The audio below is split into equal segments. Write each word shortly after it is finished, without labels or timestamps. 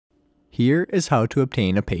Here is how to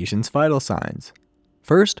obtain a patient's vital signs.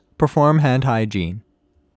 First, perform hand hygiene.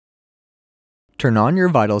 Turn on your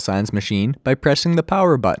vital signs machine by pressing the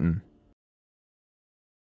power button.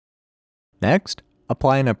 Next,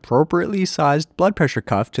 apply an appropriately sized blood pressure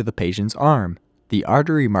cuff to the patient's arm. The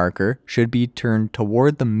artery marker should be turned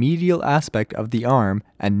toward the medial aspect of the arm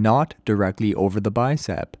and not directly over the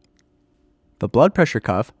bicep. The blood pressure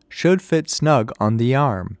cuff should fit snug on the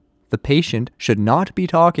arm. The patient should not be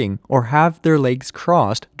talking or have their legs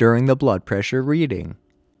crossed during the blood pressure reading.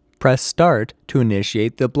 Press Start to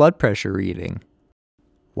initiate the blood pressure reading.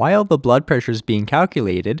 While the blood pressure is being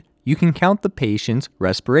calculated, you can count the patient's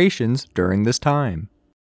respirations during this time.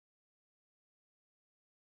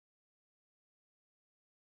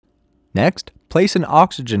 Next, place an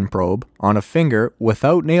oxygen probe on a finger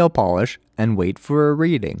without nail polish and wait for a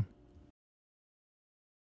reading.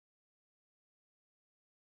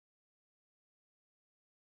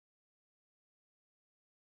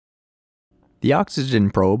 The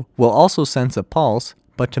oxygen probe will also sense a pulse,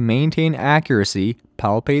 but to maintain accuracy,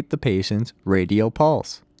 palpate the patient's radial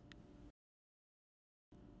pulse.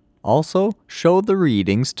 Also, show the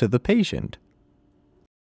readings to the patient.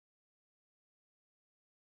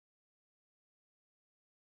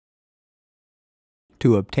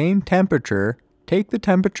 To obtain temperature, take the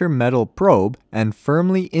temperature metal probe and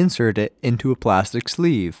firmly insert it into a plastic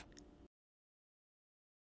sleeve.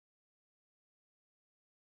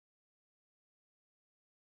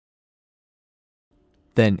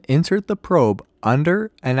 Then insert the probe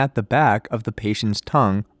under and at the back of the patient's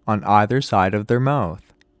tongue on either side of their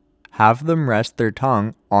mouth. Have them rest their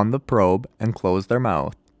tongue on the probe and close their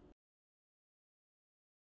mouth.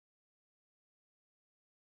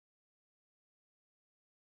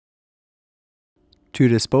 To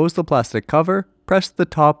dispose the plastic cover, press the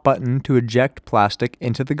top button to eject plastic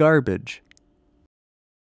into the garbage.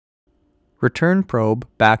 Return probe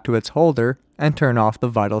back to its holder and turn off the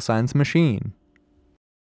vital signs machine.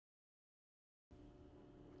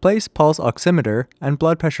 Place pulse oximeter and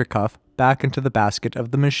blood pressure cuff back into the basket of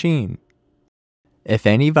the machine. If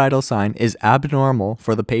any vital sign is abnormal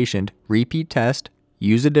for the patient, repeat test,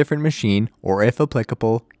 use a different machine, or if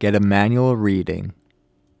applicable, get a manual reading.